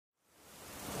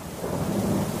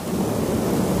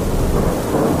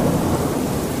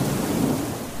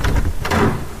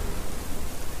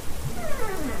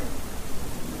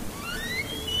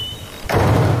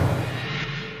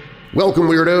Welcome,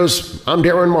 Weirdos! I'm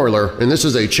Darren Marlar, and this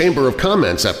is a Chamber of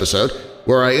Comments episode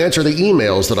where I answer the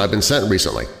emails that I've been sent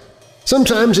recently.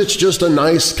 Sometimes it's just a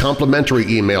nice, complimentary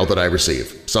email that I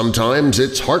receive. Sometimes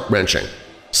it's heart-wrenching.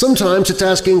 Sometimes it's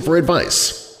asking for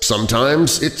advice.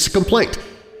 Sometimes it's a complaint.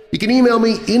 You can email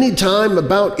me anytime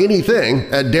about anything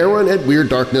at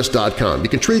darren@weirddarkness.com. You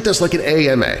can treat this like an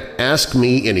AMA. Ask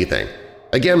me anything.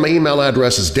 Again, my email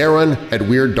address is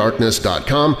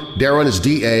darren@weirddarkness.com. Darren is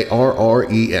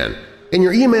D-A-R-R-E-N. And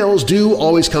your emails do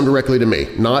always come directly to me,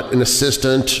 not an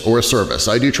assistant or a service.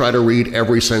 I do try to read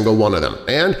every single one of them.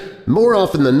 And more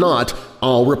often than not,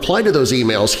 I'll reply to those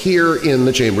emails here in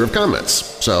the Chamber of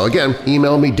Comments. So again,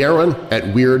 email me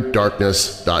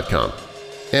darren@weirddarkness.com.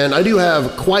 And I do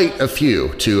have quite a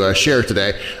few to share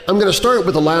today. I'm going to start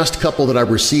with the last couple that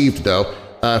I've received, though,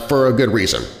 for a good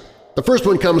reason. The first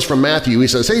one comes from Matthew. He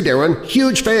says, "Hey Darren,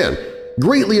 huge fan!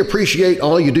 Greatly appreciate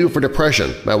all you do for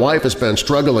depression. My wife has been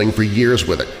struggling for years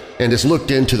with it and has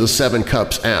looked into the 7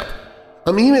 Cups app.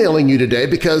 I'm emailing you today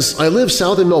because I live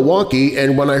south in Milwaukee,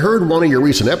 and when I heard one of your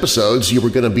recent episodes you were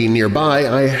going to be nearby,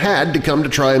 I had to come to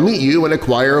try and meet you and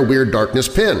acquire a Weird Darkness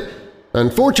pin.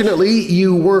 Unfortunately,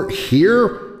 you weren't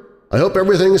here. I hope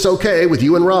everything's okay with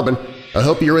you and Robin. I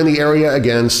hope you're in the area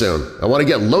again soon. I want to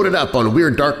get loaded up on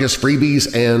Weird Darkness freebies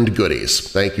and goodies.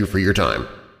 Thank you for your time."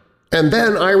 And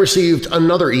then I received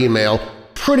another email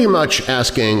pretty much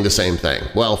asking the same thing.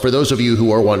 Well, for those of you who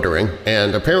are wondering,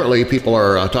 and apparently people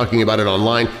are talking about it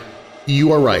online,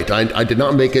 you are right. I did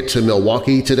not make it to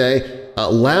Milwaukee today.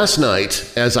 Last night,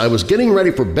 as I was getting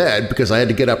ready for bed because I had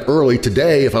to get up early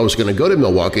today if I was going to go to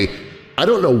Milwaukee, I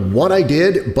don't know what I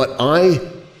did, but I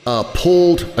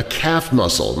pulled a calf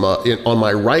muscle on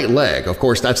my right leg. Of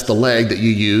course, that's the leg that you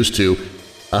use to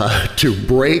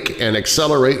brake and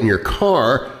accelerate in your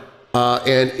car,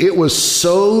 and it was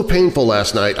so painful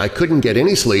last night I couldn't get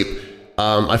any sleep.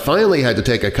 I finally had to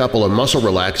take a couple of muscle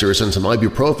relaxers and some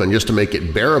ibuprofen just to make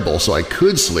it bearable so I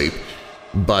could sleep,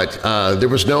 but there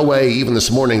was no way even this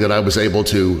morning that I was able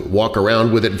to walk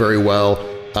around with it very well,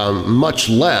 much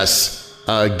less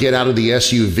get out of the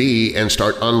SUV and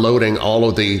start unloading all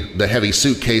of the heavy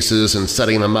suitcases and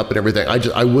setting them up and everything.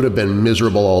 I would have been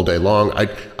miserable all day long.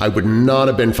 I would not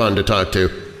have been fun to talk to,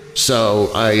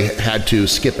 so I had to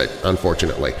skip it,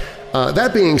 unfortunately.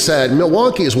 That being said,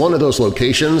 Milwaukee is one of those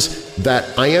locations that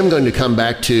I am going to come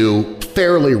back to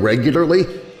fairly regularly.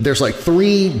 There's like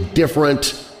 3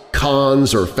 different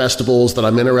cons or festivals that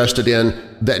I'm interested in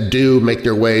that do make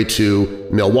their way to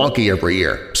Milwaukee every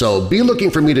year. So be looking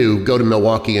for me to go to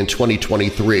Milwaukee in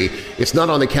 2023. It's not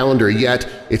on the calendar yet,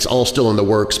 it's all still in the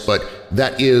works, but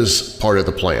that is part of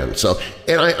the plan.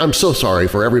 And I'm so sorry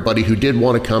for everybody who did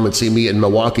want to come and see me in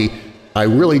Milwaukee. I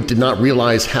really did not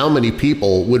realize how many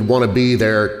people would want to be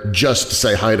there just to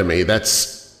say hi to me.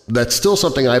 That's still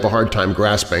something I have a hard time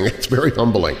grasping. It's very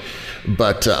humbling.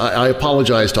 But I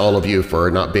apologize to all of you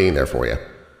for not being there for you.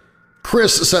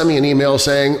 Chris sent me an email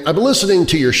saying, "I've been listening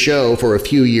to your show for a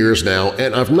few years now,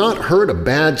 and I've not heard a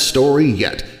bad story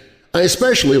yet. I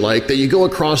especially like that you go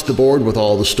across the board with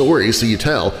all the stories that you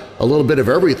tell, a little bit of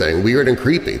everything weird and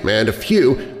creepy, and a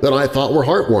few that I thought were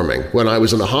heartwarming. When I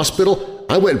was in the hospital,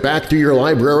 I went back through your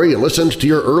library and listened to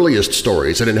your earliest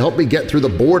stories, and it helped me get through the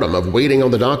boredom of waiting on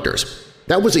the doctors.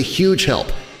 That was a huge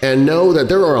help, and know that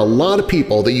there are a lot of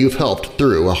people that you've helped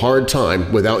through a hard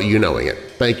time without you knowing it.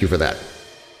 Thank you for that.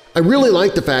 I really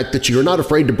like the fact that you're not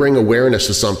afraid to bring awareness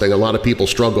to something a lot of people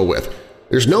struggle with.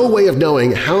 There's no way of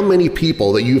knowing how many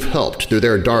people that you've helped through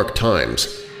their dark times.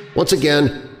 Once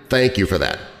again, thank you for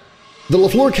that. The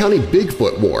LaFleur County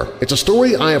Bigfoot War. It's a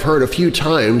story I have heard a few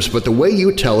times, but the way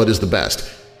you tell it is the best.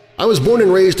 I was born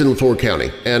and raised in LaFleur County,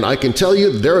 and I can tell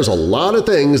you there is a lot of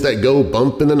things that go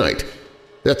bump in the night.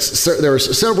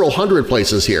 There's several hundred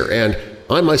places here, and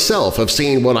I myself have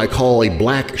seen what I call a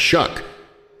black shuck.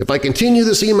 If I continue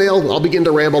this email, I'll begin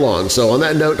to ramble on, so on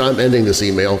that note, I'm ending this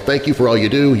email. Thank you for all you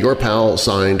do. Your pal,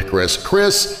 signed, Chris.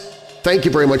 Chris, thank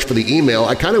you very much for the email.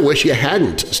 I kind of wish you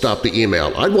hadn't stopped the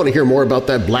email. I'd want to hear more about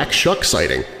that black shuck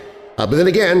sighting. But then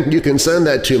again, you can send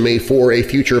that to me for a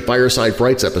future Fireside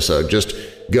Frights episode. Just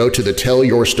go to the Tell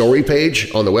Your Story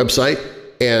page on the website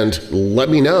and let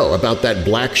me know about that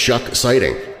black shuck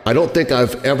sighting. I don't think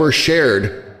I've ever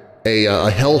shared a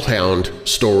hellhound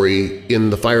story in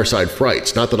the Fireside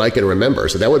Frights, not that I can remember,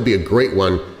 so that would be a great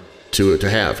one to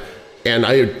have. And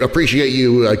I appreciate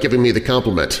you giving me the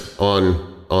compliment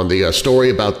on the story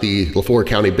about the LaFleur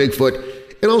County Bigfoot,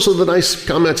 and also the nice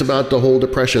comments about the whole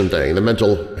depression thing, the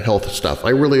mental health stuff. I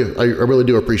really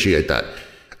do appreciate that.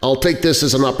 I'll take this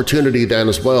as an opportunity then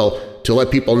as well to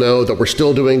let people know that we're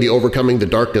still doing the Overcoming the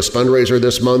Darkness fundraiser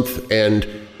this month, and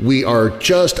we are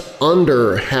just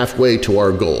under halfway to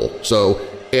our goal.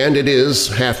 And it is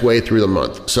halfway through the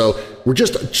month. So we're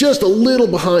just a little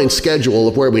behind schedule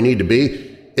of where we need to be.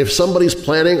 If somebody's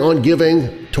planning on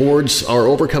giving towards our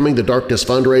Overcoming the Darkness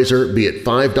fundraiser, be it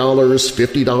 $5,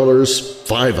 $50,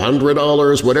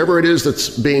 $500, whatever it is that's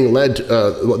being led,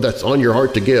 that's on your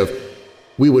heart to give,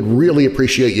 we would really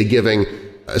appreciate you giving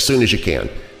as soon as you can.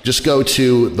 Just go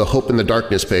to the Hope in the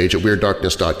Darkness page at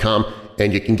WeirdDarkness.com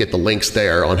and you can get the links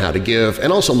there on how to give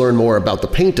and also learn more about the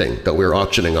painting that we're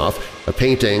auctioning off, a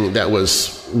painting that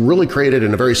was really created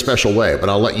in a very special way, but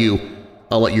I'll let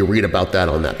you read about that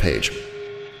on that page.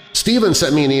 Steven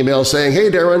sent me an email saying,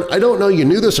 "Hey Darren, I don't know you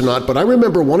knew this or not, but I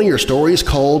remember one of your stories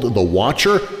called The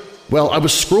Watcher. Well, I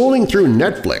was scrolling through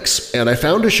Netflix and I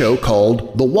found a show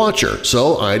called The Watcher,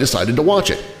 so I decided to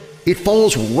watch it. It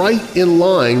falls right in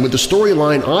line with the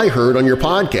storyline I heard on your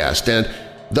podcast, and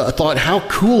I thought how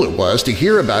cool it was to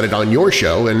hear about it on your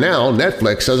show, and now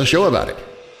Netflix has a show about it.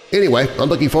 Anyway, I'm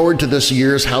looking forward to this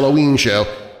year's Halloween show.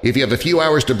 If you have a few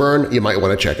hours to burn, you might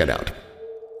want to check it out."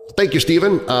 Thank you,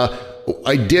 Steven.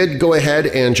 I did go ahead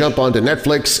and jump onto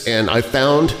Netflix and I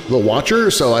found The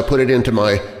Watcher, so I put it into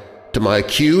my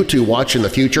queue to watch in the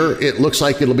future. It looks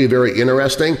like it'll be very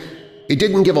interesting. It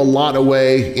didn't give a lot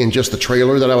away in just the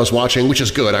trailer that I was watching, which is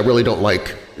good. I really don't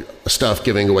like stuff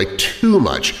giving away too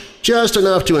much, just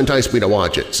enough to entice me to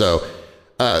watch it. So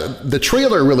the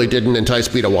trailer really didn't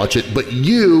entice me to watch it, but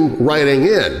you writing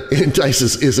in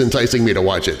is enticing me to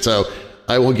watch it. So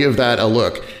I will give that a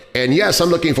look. And yes, I'm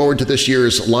looking forward to this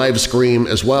year's live stream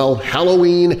as well.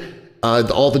 Halloween,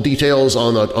 all the details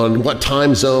on what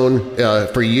time zone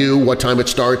for you, what time it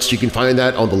starts, you can find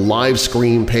that on the live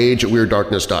stream page at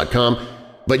WeirdDarkness.com.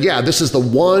 But yeah, this is the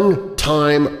one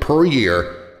time per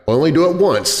year, only do it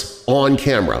once, on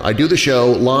camera. I do the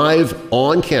show live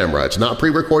on camera. It's not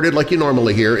pre-recorded like you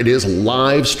normally hear. It is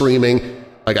live streaming.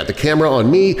 I got the camera on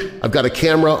me. I've got a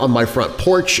camera on my front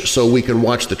porch so we can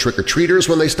watch the trick-or-treaters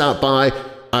when they stop by.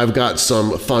 I've got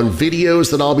some fun videos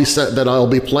that I'll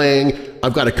be playing.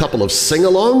 I've got a couple of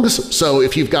sing-alongs, so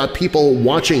if you've got people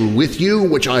watching with you,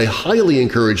 which I highly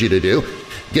encourage you to do,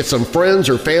 get some friends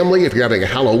or family. If you're having a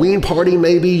Halloween party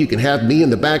maybe, you can have me in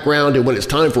the background, and when it's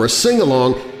time for a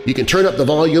sing-along, you can turn up the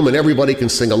volume and everybody can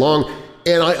sing along.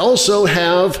 And I also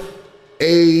have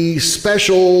a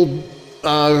special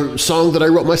song that I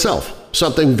wrote myself,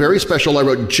 something very special I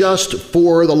wrote just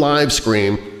for the live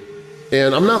stream.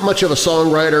 And I'm not much of a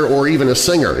songwriter or even a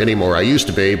singer anymore. I used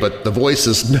to be, but the voice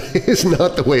is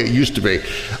not the way it used to be.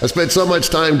 I spent so much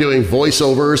time doing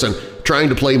voiceovers and trying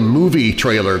to play movie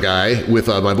trailer guy with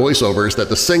my voiceovers that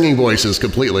the singing voice is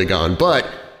completely gone. But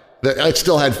I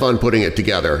still had fun putting it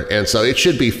together, and so it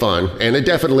should be fun, and it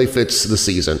definitely fits the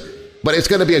season. But it's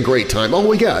going to be a great time.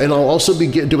 Oh, yeah, and I'll also be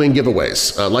doing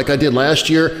giveaways. Like I did last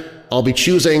year, I'll be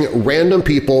choosing random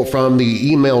people from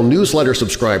the email newsletter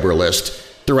subscriber list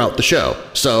throughout the show.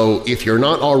 So if you're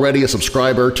not already a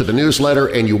subscriber to the newsletter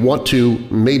and you want to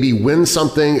maybe win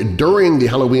something during the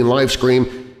Halloween live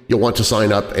stream, you'll want to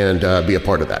sign up and be a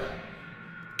part of that.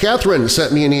 Catherine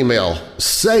sent me an email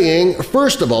saying,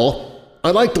 "First of all,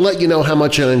 I'd like to let you know how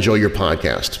much I enjoy your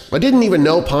podcast. I didn't even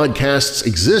know podcasts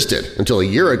existed until a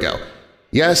year ago.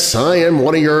 Yes, I am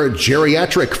one of your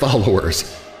geriatric followers.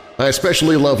 I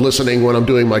especially love listening when I'm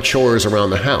doing my chores around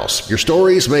the house. Your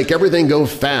stories make everything go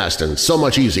fast and so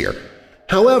much easier.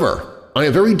 However, I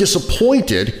am very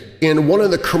disappointed in one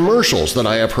of the commercials that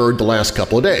I have heard the last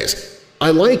couple of days. I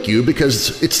like you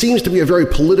because it seems to be a very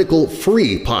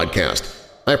political-free podcast.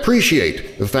 I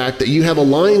appreciate the fact that you have a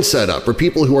line set up for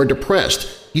people who are depressed.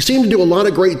 You seem to do a lot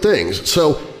of great things,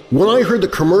 so when I heard the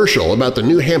commercial about the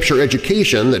New Hampshire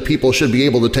education that people should be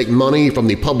able to take money from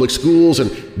the public schools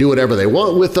and do whatever they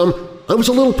want with them, I was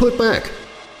a little put back.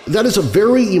 That is a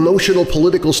very emotional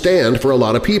political stand for a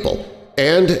lot of people.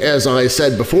 And as I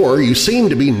said before, you seem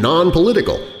to be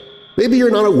non-political. Maybe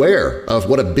you're not aware of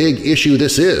what a big issue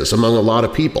this is among a lot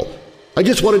of people. I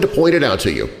just wanted to point it out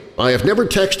to you. I have never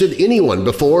texted anyone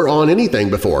before on anything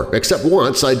before, except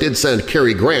once I did send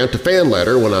Cary Grant a fan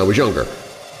letter when I was younger.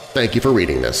 Thank you for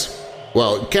reading this."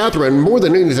 Well, Catherine, more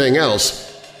than anything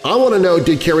else, I want to know,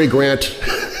 did Cary Grant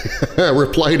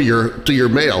reply to your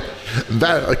mail?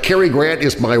 Cary Grant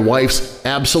is my wife's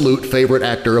absolute favorite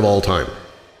actor of all time.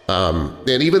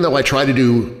 And even though I try to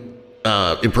do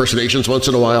impersonations once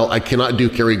in a while, I cannot do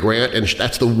Cary Grant, and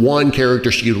that's the one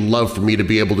character she'd love for me to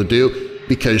be able to do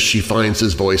because she finds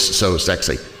his voice so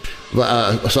sexy.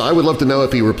 So I would love to know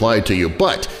if he replied to you.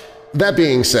 But That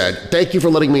being said, thank you for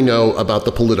letting me know about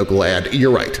the political ad.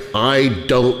 You're right, I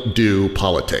don't do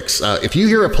politics. If you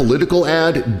hear a political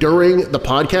ad during the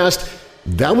podcast,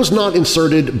 that was not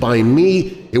inserted by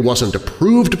me, it wasn't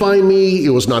approved by me,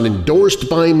 it was not endorsed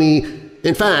by me.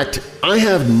 In fact, I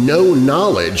have no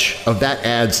knowledge of that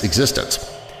ad's existence.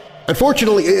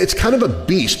 Unfortunately, it's kind of a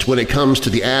beast when it comes to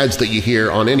the ads that you hear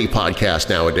on any podcast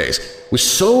nowadays. With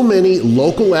so many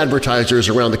local advertisers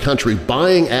around the country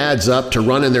buying ads up to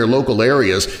run in their local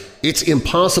areas, it's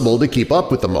impossible to keep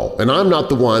up with them all. And I'm not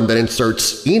the one that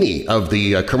inserts any of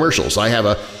the commercials. I have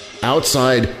an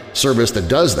outside service that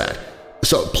does that.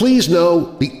 So please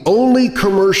know the only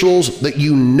commercials that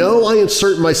you know I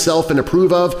insert myself and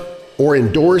approve of or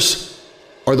endorse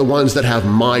are the ones that have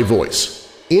my voice.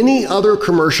 Any other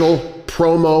commercial,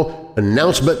 promo,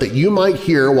 announcement that you might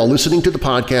hear while listening to the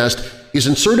podcast is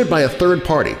inserted by a third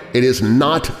party. It is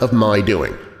not of my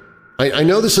doing. I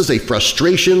know this is a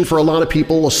frustration for a lot of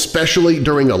people, especially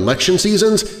during election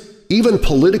seasons. Even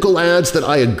political ads that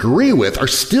I agree with are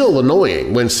still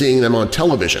annoying when seeing them on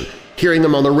television, hearing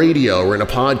them on the radio or in a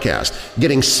podcast,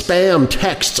 getting spam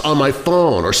texts on my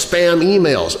phone or spam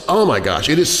emails. Oh my gosh,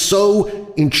 it is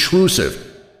so intrusive.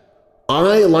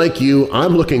 I, like you,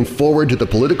 I'm looking forward to the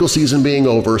political season being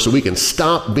over so we can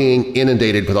stop being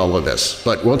inundated with all of this.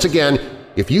 But once again,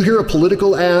 if you hear a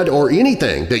political ad or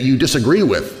anything that you disagree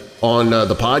with on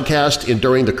the podcast and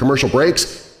during the commercial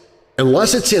breaks,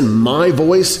 unless it's in my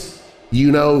voice,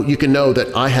 you can know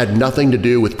that I had nothing to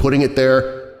do with putting it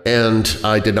there and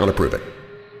I did not approve it.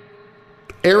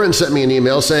 Aaron sent me an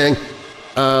email saying,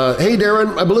 "Hey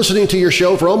Darren, I've been listening to your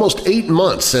show for almost 8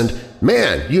 months and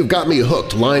man, you've got me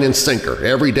hooked line and sinker.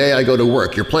 Every day I go to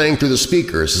work, you're playing through the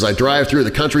speakers as I drive through the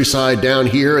countryside down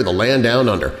here and the land down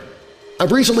under.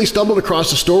 I've recently stumbled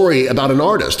across a story about an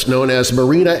artist known as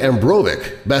Marina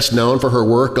Ambrovic, best known for her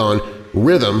work on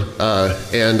rhythm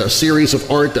and a series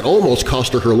of art that almost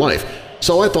cost her life.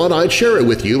 So I thought I'd share it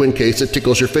with you in case it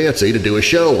tickles your fancy to do a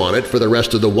show on it for the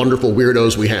rest of the wonderful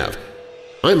weirdos we have.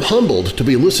 I'm humbled to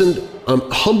be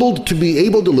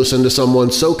able to listen to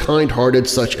someone so kind-hearted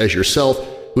such as yourself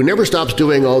who never stops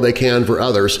doing all they can for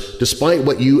others despite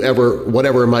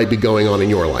whatever might be going on in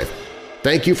your life.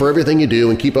 Thank you for everything you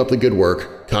do and keep up the good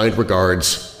work. Kind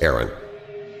regards, Aaron."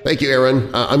 Thank you, Aaron.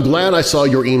 I'm glad I saw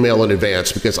your email in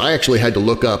advance because I actually had to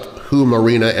look up who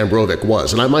Marina Ambrovic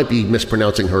was, and I might be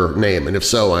mispronouncing her name, and if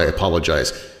so, I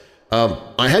apologize.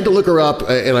 I had to look her up,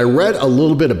 and I read a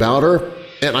little bit about her.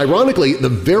 And ironically, the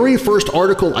very first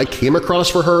article I came across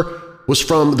for her was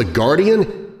from The Guardian,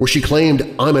 where she claimed,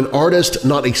 "I'm an artist,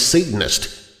 not a Satanist."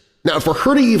 Now, for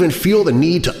her to even feel the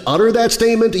need to utter that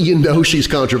statement, you know she's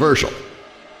controversial.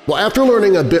 Well, after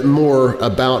learning a bit more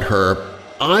about her,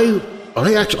 I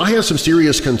have some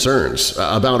serious concerns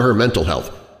about her mental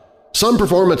health. Some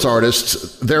performance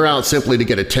artists, they're out simply to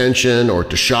get attention or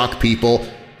to shock people,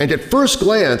 and at first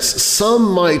glance, some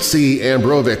might see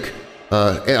Abramovic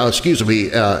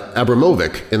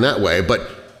in that way, but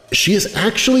she has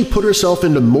actually put herself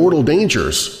into mortal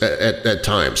dangers at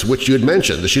times, which you had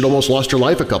mentioned, that she'd almost lost her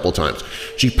life a couple times.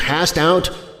 She passed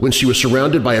out when she was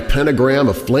surrounded by a pentagram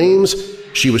of flames.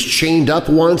 She was chained up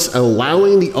once,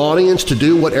 allowing the audience to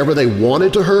do whatever they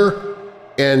wanted to her,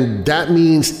 and that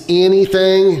means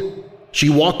anything. She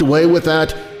walked away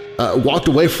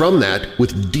from that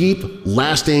with deep,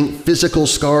 lasting physical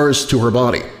scars to her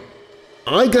body.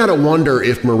 I gotta wonder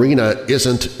if Marina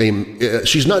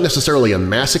she's not necessarily a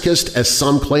masochist as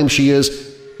some claim she is,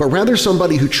 but rather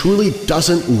somebody who truly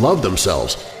doesn't love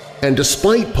themselves, and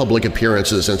despite public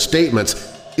appearances and statements,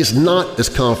 is not as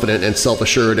confident and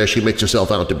self-assured as she makes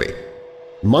herself out to be.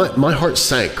 My heart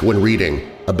sank when reading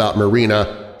about Marina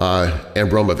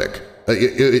Ambromovic.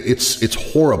 It's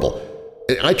horrible.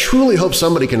 I truly hope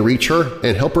somebody can reach her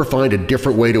and help her find a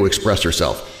different way to express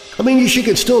herself. I mean, she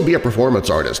could still be a performance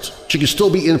artist. She could still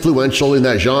be influential in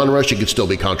that genre. She could still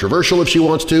be controversial if she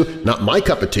wants to. Not my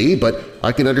cup of tea, but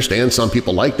I can understand some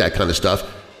people like that kind of stuff.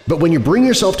 But when you bring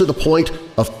yourself to the point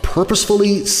of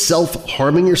purposefully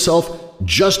self-harming yourself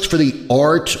just for the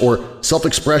art or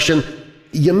self-expression,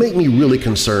 you make me really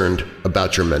concerned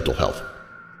about your mental health.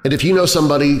 And if you know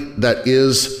somebody that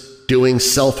is doing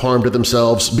self-harm to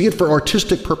themselves, be it for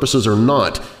artistic purposes or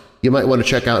not, you might want to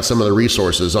check out some of the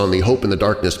resources on the Hope in the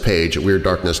Darkness page at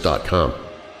WeirdDarkness.com.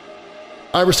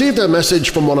 I received a message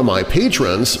from one of my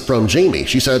patrons, from Jamie.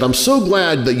 She said, "I'm so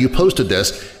glad that you posted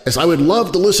this, as I would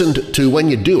love to listen to when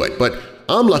you do it, but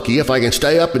I'm lucky if I can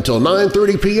stay up until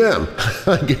 9:30 p.m.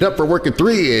 I get up for work at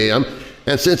 3 a.m.,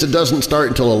 and since it doesn't start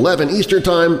until 11 Eastern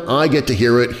Time, I get to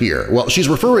hear it here." Well, she's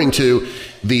referring to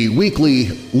the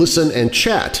weekly listen and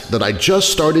chat that I just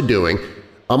started doing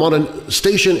I'm on a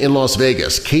station in Las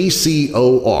Vegas,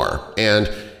 KCOR, and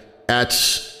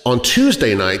on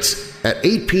Tuesday nights at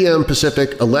 8 p.m.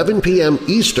 Pacific, 11 p.m.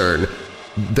 Eastern,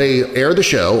 they air the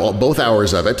show, both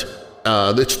hours of it.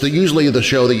 It's usually the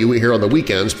show that you hear on the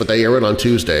weekends, but they air it on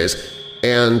Tuesdays.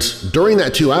 And during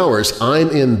that 2 hours, I'm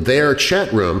in their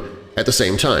chat room at the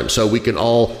same time, so we can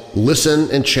all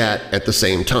listen and chat at the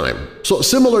same time. So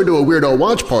similar to a Weirdo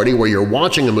Watch Party where you're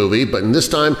watching a movie, but in this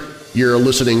time you're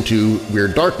listening to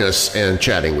Weird Darkness and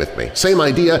chatting with me. Same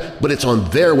idea, but it's on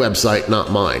their website,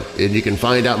 not mine. And you can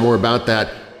find out more about that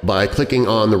by clicking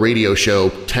on the radio show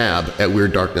tab at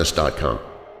WeirdDarkness.com.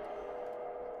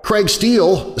 Craig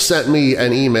Steele sent me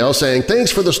an email saying, "Thanks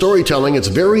for the storytelling, it's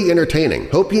very entertaining.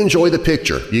 Hope you enjoy the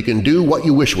picture. You can do what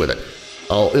you wish with it.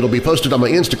 It'll be posted on my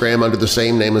Instagram under the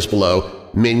same name as below,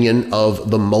 Minion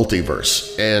of the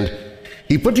Multiverse." And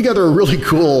he put together a really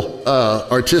cool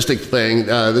artistic thing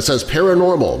that says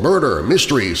paranormal, murder,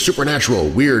 mystery, supernatural,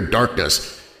 weird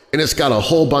darkness. And it's got a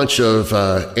whole bunch of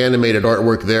animated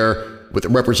artwork there with a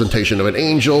representation of an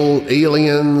angel,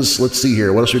 aliens. Let's see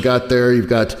here. What else we got there? You've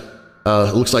got,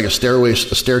 it looks like a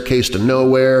staircase to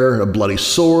nowhere, a bloody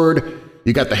sword.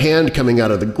 You got the hand coming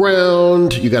out of the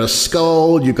ground, you got a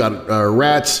skull, you got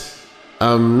rats.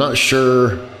 I'm not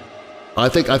sure. I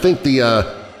think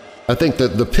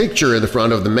that the picture in the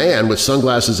front of the man with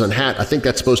sunglasses and hat, I think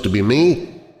that's supposed to be me.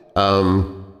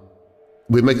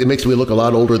 It makes me look a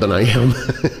lot older than I am.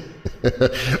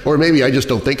 Or maybe I just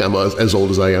don't think I'm as old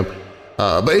as I am.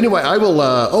 But anyway, I will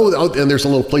and there's a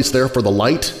little place there for the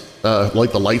light,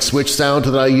 like the light switch sound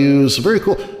that I use. Very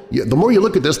cool. The more you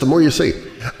look at this, the more you see.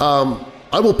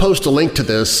 I will post a link to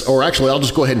this, or actually I'll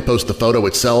just go ahead and post the photo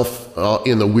itself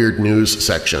in the Weird News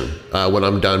section when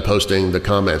I'm done posting the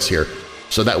comments here,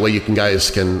 so that way you guys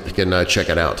can check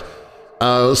it out.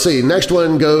 Let's see, next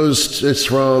one goes, it's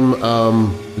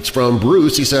from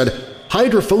Bruce. He said,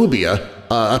 "Hydrophobia,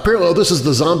 apparently this is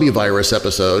the zombie virus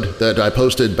episode that I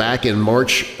posted back in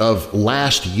March of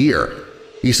last year."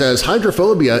 He says,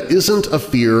 "Hydrophobia isn't a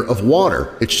fear of water,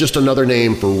 it's just another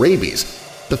name for rabies.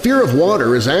 The fear of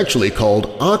water is actually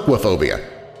called aquaphobia.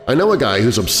 I know a guy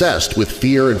who's obsessed with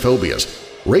fear and phobias.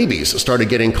 Rabies started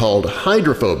getting called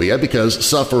hydrophobia because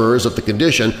sufferers of the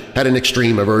condition had an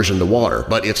extreme aversion to water,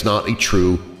 but it's not a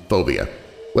true phobia."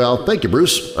 Well, thank you,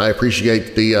 Bruce. I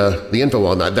appreciate the info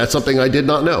on that. That's something I did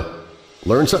not know.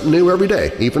 Learn something new every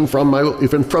day, even from my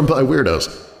weirdos.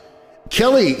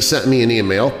 Kelly sent me an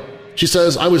email. She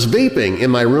says, "I was vaping in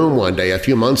my room one day a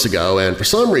few months ago, and for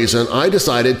some reason I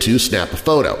decided to snap a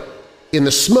photo. In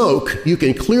the smoke, you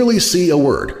can clearly see a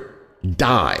word –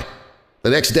 die. The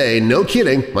next day, no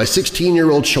kidding, my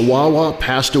 16-year-old Chihuahua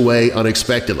passed away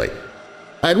unexpectedly.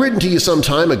 I had written to you some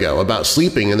time ago about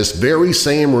sleeping in this very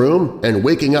same room and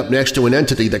waking up next to an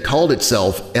entity that called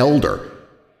itself Elder.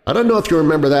 I don't know if you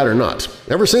remember that or not.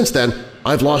 Ever since then,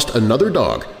 I've lost another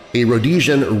dog, a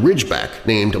Rhodesian Ridgeback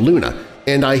named Luna,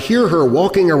 and I hear her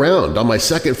walking around on my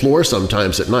second floor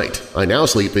sometimes at night. I now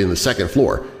sleep in the second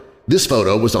floor. This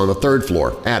photo was on the third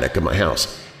floor, attic of my house.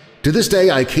 To this day,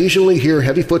 I occasionally hear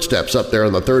heavy footsteps up there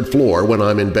on the third floor when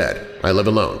I'm in bed. I live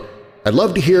alone. I'd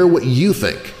love to hear what you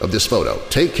think of this photo.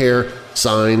 Take care.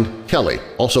 Signed, Kelly,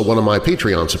 also one of my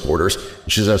Patreon supporters.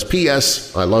 She says,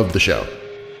 P.S. I love the show."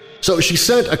 So she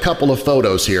sent a couple of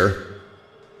photos here,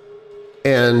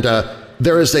 and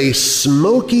there is a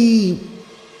smoky,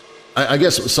 I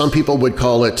guess some people would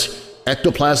call it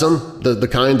ectoplasm, the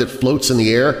kind that floats in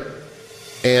the air.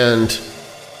 And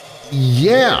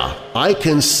yeah, I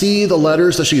can see the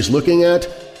letters that she's looking at.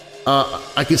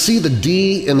 I can see the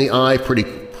D in the I pretty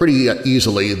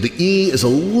easily. The E is a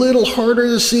little harder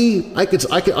to see. I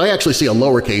actually see a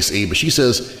lowercase e, but she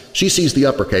says she sees the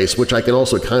uppercase, which I can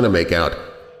also kind of make out.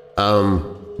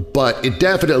 But it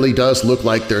definitely does look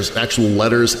like there's actual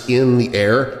letters in the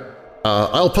air.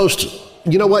 I'll post.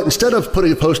 You know what? Instead of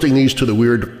posting these to the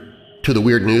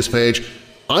Weird News page,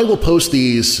 I will post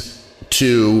these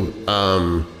to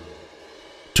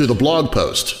the blog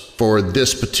post for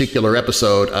this particular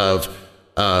episode of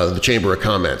the Chamber of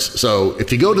Comments. So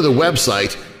if you go to the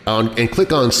website and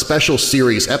click on Special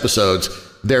Series Episodes,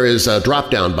 there is a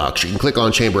drop-down box. You can click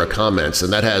on Chamber of Comments,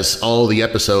 and that has all the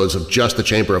episodes of just the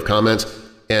Chamber of Comments,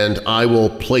 and I will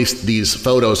place these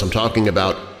photos I'm talking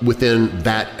about within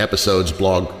that episode's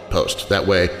blog post. That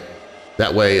way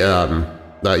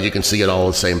you can see it all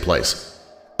in the same place.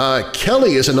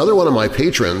 Kelly is another one of my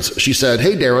patrons. She said,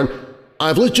 "Hey Darren,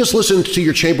 I've just listened to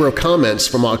your Chamber of Comments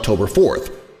from October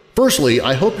 4th. Firstly,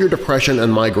 I hope your depression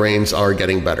and migraines are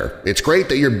getting better. It's great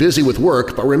that you're busy with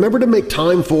work, but remember to make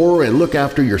time for and look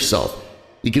after yourself.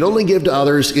 You can only give to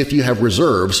others if you have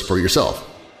reserves for yourself.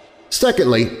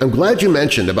 Secondly, I'm glad you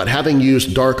mentioned about having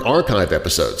used Dark Archive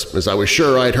episodes, as I was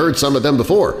sure I'd heard some of them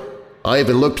before. I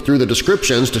even looked through the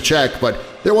descriptions to check, but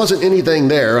there wasn't anything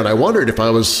there, and I wondered if I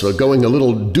was going a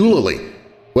little doolily.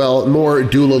 Well, more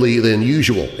doolily than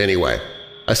usual, anyway.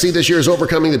 I see this year's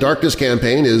Overcoming the Darkness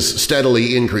campaign is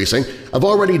steadily increasing. I've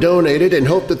already donated and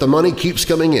hope that the money keeps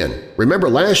coming in. Remember,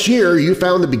 last year you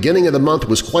found the beginning of the month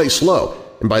was quite slow,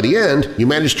 and by the end you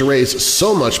managed to raise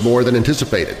so much more than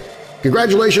anticipated.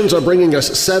 Congratulations on bringing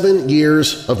us 7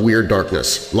 years of Weird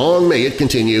Darkness. Long may it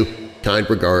continue. Kind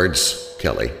regards,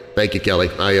 Kelly. Thank you, Kelly.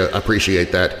 I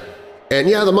appreciate that. And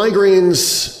yeah, the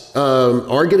migraines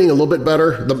are getting a little bit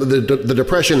better. The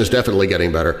depression is definitely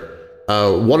getting better.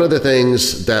 One of the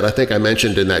things that I think I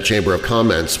mentioned in that Chamber of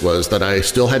Comments was that I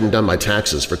still hadn't done my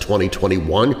taxes for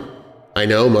 2021. I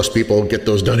know most people get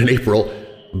those done in April,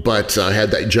 but I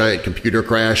had that giant computer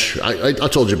crash. I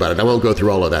told you about it. I won't go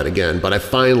through all of that again, but I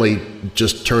finally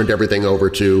just turned everything over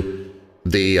to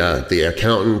the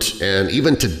accountant, and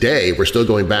even today we're still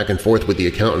going back and forth with the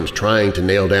accountant trying to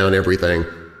nail down everything.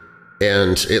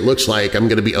 And it looks like I'm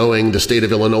going to be owing the state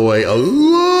of Illinois a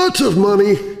lot of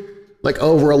money, like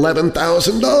over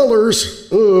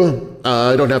 $11,000.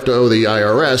 I don't have to owe the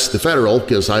IRS, the federal,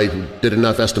 because I did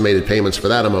enough estimated payments for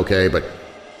that. I'm okay, but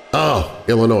oh,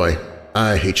 Illinois.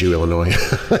 I hate you, Illinois.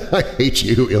 I hate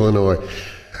you, Illinois.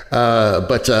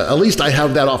 But at least I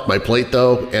have that off my plate,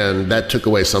 though, and that took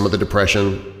away some of the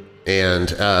depression.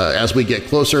 And as we get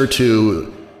closer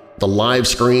to the live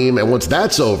stream, and once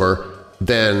that's over,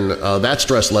 then that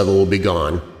stress level will be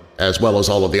gone, as well as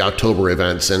all of the October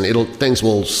events, and things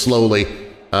will slowly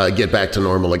get back to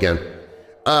normal again.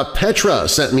 Petra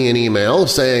sent me an email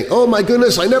saying, "Oh my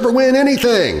goodness, I never win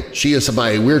anything!" She is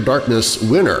my Weird Darkness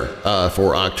winner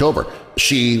for October.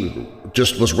 She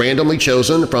just was randomly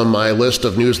chosen from my list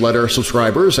of newsletter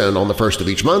subscribers, and on the first of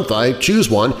each month I choose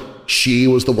one. She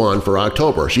was the one for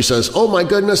October. She says, "Oh my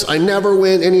goodness, I never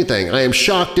win anything. I am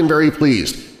shocked and very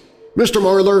pleased. Mr.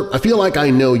 Marler, I feel like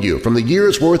I know you from the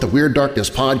years' worth of Weird Darkness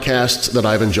podcasts that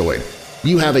I've enjoyed.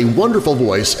 You have a wonderful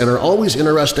voice and are always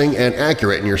interesting and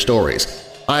accurate in your stories.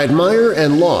 I admire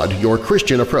and laud your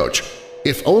Christian approach.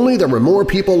 If only there were more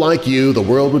people like you, the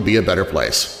world would be a better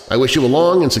place. I wish you a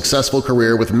long and successful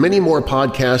career with many more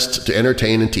podcasts to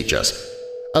entertain and teach us.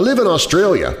 I live in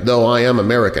Australia, though I am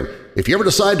American. If you ever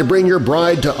decide to bring your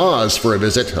bride to Oz for a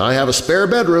visit, I have a spare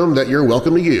bedroom that you're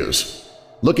welcome to use.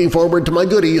 Looking forward to my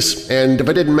goodies, and if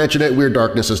I didn't mention it, Weird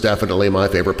Darkness is definitely my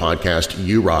favorite podcast.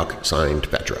 You rock, signed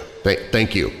Petra."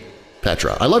 Thank you,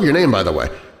 Petra. I love your name, by the way.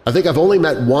 I think I've only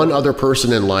met one other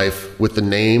person in life with the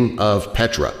name of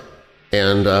Petra.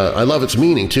 And I love its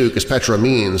meaning, too, because Petra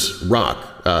means rock.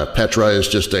 Petra is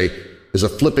just a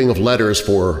flipping of letters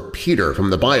for Peter from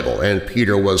the Bible, and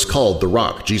Peter was called the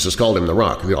Rock. Jesus called him the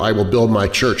Rock. "I will build my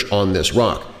church on this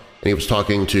rock." And he was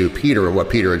talking to Peter and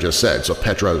what Peter had just said. So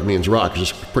Petra means rock.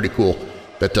 It's just pretty cool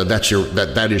that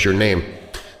that is your name.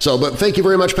 So, but thank you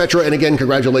very much, Petra, and again,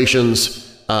 congratulations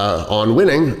on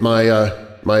winning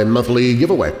my monthly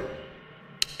giveaway.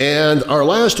 And our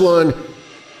last one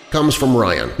comes from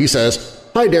Ryan. He says,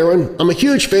 "Hi Darren, I'm a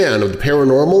huge fan of the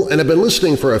paranormal and have been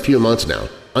listening for a few months now.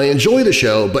 I enjoy the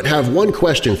show but have one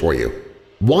question for you.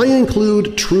 Why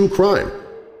include true crime?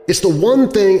 It's the one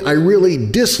thing I really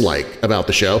dislike about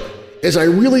the show, is I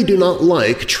really do not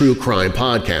like true crime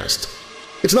podcasts.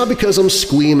 It's not because I'm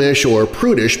squeamish or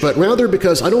prudish, but rather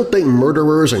because I don't think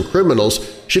murderers and criminals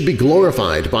should be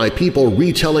glorified by people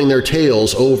retelling their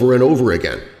tales over and over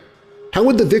again. How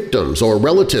would the victims or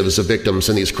relatives of victims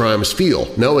in these crimes feel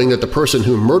knowing that the person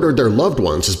who murdered their loved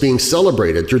ones is being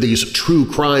celebrated through these true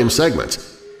crime segments?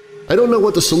 I don't know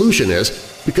what the solution is,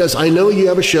 because I know you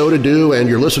have a show to do and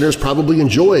your listeners probably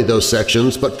enjoy those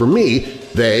sections, but for me,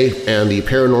 they and the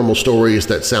paranormal stories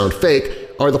that sound fake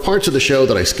are the parts of the show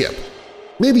that I skip.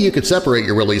 Maybe you could separate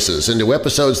your releases into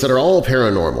episodes that are all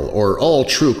paranormal or all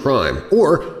true crime,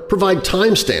 or provide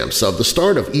timestamps of the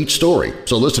start of each story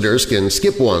so listeners can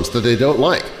skip ones that they don't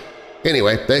like.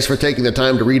 Anyway, thanks for taking the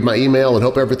time to read my email and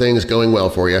hope everything is going well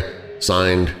for you.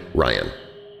 Signed, Ryan."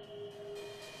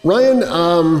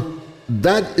 Ryan,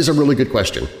 that is a really good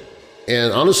question.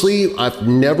 And honestly, I've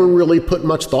never really put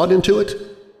much thought into it.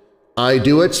 I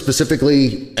do it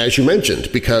specifically, as you mentioned,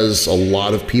 because a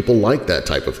lot of people like that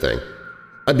type of thing.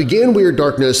 I began Weird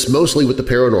Darkness mostly with the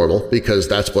paranormal because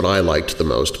that's what I liked the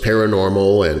most,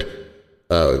 paranormal and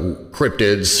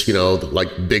cryptids,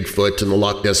 like Bigfoot and the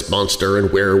Loch Ness Monster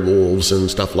and werewolves and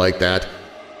stuff like that.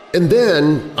 And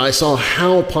then I saw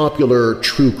how popular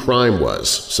true crime was,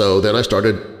 so then I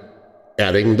started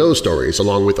adding those stories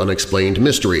along with unexplained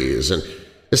mysteries, and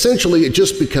essentially it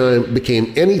just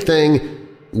became anything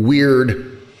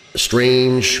weird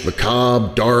strange,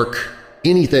 macabre, dark,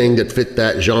 anything that fit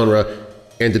that genre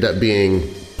ended up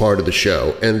being part of the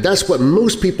show. And that's what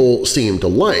most people seem to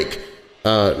like.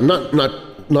 Not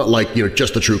like,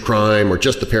 just the true crime or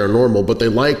just the paranormal, but they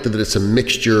like that it's a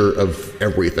mixture of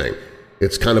everything.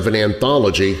 It's kind of an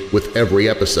anthology with every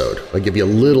episode. I give you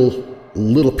a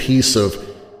little piece of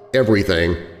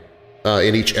everything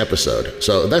in each episode.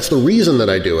 So that's the reason that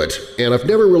I do it, and I've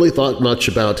never really thought much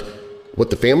about what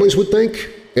the families would think,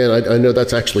 and I know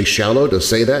that's actually shallow to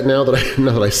say that now that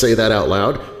I say that out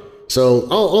loud. So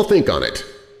I'll think on it,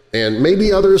 and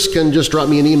maybe others can just drop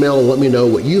me an email and let me know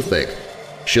what you think.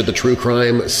 Should the true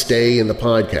crime stay in the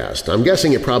podcast? I'm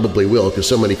guessing it probably will because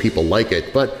so many people like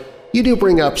it, but you do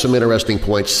bring up some interesting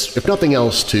points, if nothing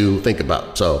else, to think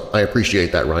about. So I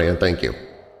appreciate that, Ryan. Thank you.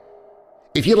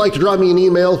 If you'd like to drop me an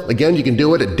email, again, you can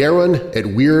do it at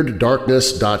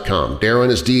darren@weirddarkness.com. Darren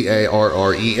is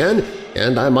D-A-R-R-E-N,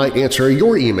 and I might answer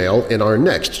your email in our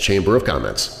next Chamber of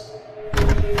Comments.